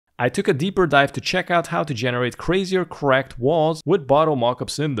I took a deeper dive to check out how to generate crazier cracked walls with bottle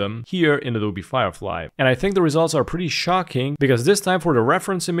mockups in them here in Adobe Firefly. And I think the results are pretty shocking because this time for the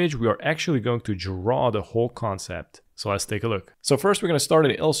reference image, we are actually going to draw the whole concept. So let's take a look. So first we're going to start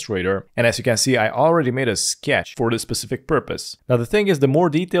in Illustrator. And as you can see, I already made a sketch for this specific purpose. Now the thing is, the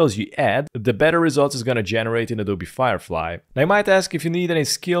more details you add, the better results it's going to generate in Adobe Firefly. Now you might ask if you need any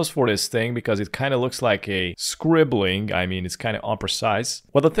skills for this thing because it kind of looks like a scribbling. I mean, it's kind of imprecise.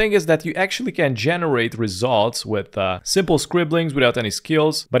 Well, the thing is that you actually can generate results with simple scribblings without any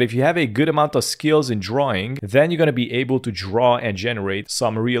skills. But if you have a good amount of skills in drawing, then you're going to be able to draw and generate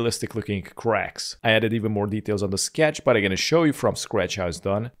some realistic looking cracks. I added even more details on the sketch, but I'm going to show you from scratch how it's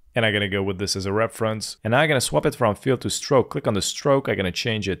done. And I'm going to go with this as a reference. And now I'm going to swap it from fill to stroke. Click on the stroke. I'm going to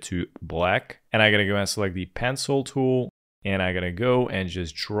change it to black. And I'm going to go and select the pencil tool. And I'm going to go and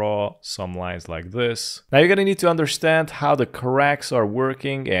just draw some lines like this. Now you're going to need to understand how the cracks are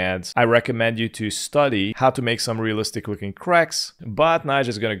working. And I recommend you to study how to make some realistic looking cracks. But now I'm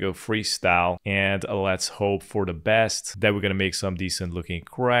just going to go freestyle. And let's hope for the best that we're going to make some decent looking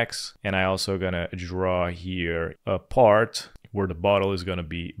cracks. And I also going to draw here a part where the bottle is going to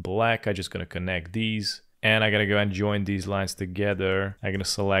be black. I'm just going to connect these. And I'm going to go and join these lines together. I'm going to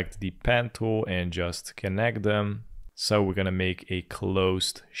select the pen tool and just connect them. So we're going to make a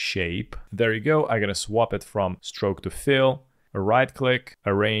closed shape. There you go. I'm going to swap it from stroke to fill, right click,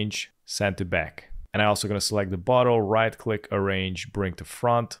 arrange, send to back. And I'm also going to select the bottle, right click, arrange, bring to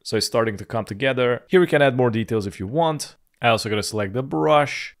front. So it's starting to come together. Here we can add more details if you want. I'm also going to select the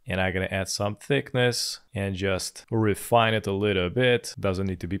brush and I'm going to add some thickness and just refine it a little bit. Doesn't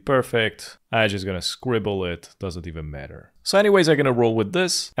need to be perfect. I'm just going to scribble it. Doesn't even matter. So anyways, I'm going to roll with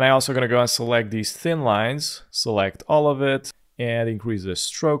this. And I'm also going to go and select these thin lines, select all of it and increase the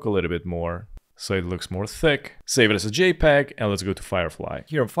stroke a little bit more so it looks more thick. Save it as a JPEG and let's go to Firefly.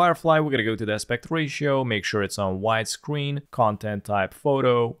 Here in Firefly, we're going to go to the aspect ratio, make sure it's on widescreen, content type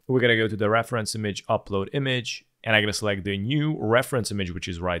photo. We're going to go to the reference image, upload image. And I'm going to select the new reference image, which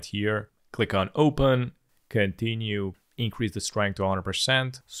is right here. Click on open, continue, increase the strength to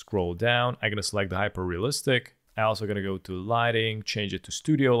 100%, scroll down. I'm going to select the hyper realistic. I'm also going to go to lighting, change it to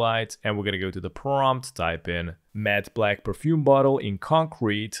studio light. And we're going to go to the prompt, type in matte black perfume bottle in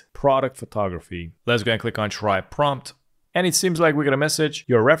concrete product photography. Let's go and click on try prompt. And it seems like we got a message,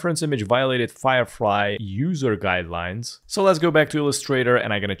 your reference image violated Firefly user guidelines. So let's go back to Illustrator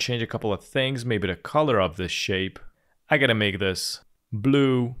and I'm gonna change a couple of things, maybe the color of this shape. I gotta make this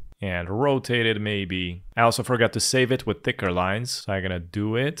blue and rotate it maybe. I also forgot to save it with thicker lines, so I'm gonna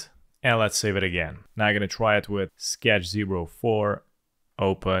do it. And let's save it again. Now I'm gonna try it with Sketch 04,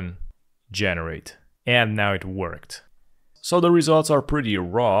 open, generate. And now it worked. So the results are pretty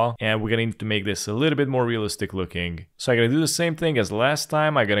raw and we're gonna need to make this a little bit more realistic looking. So I'm gonna do the same thing as last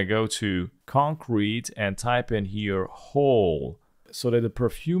time. I'm gonna go to concrete and type in here hole so that the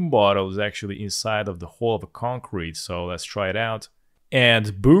perfume bottle is actually inside of the hole of a concrete. So let's try it out.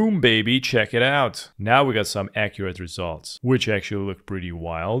 And boom, baby, check it out. Now we got some accurate results, which actually look pretty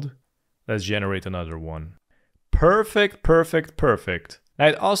wild. Let's generate another one. Perfect, perfect, perfect. Now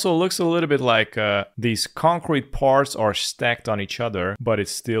it also looks a little bit like these concrete parts are stacked on each other, but it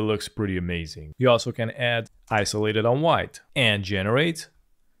still looks pretty amazing. You also can add isolated on white and generate.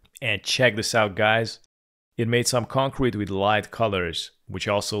 And check this out, guys. It made some concrete with light colors, which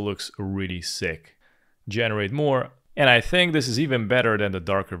also looks really sick. Generate more. And I think this is even better than the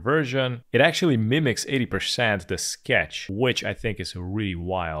darker version. It actually mimics 80% the sketch, which I think is really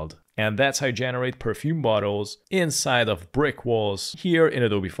wild. And that's how you generate perfume bottles inside of brick walls here in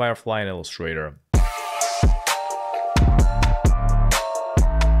Adobe Firefly and Illustrator.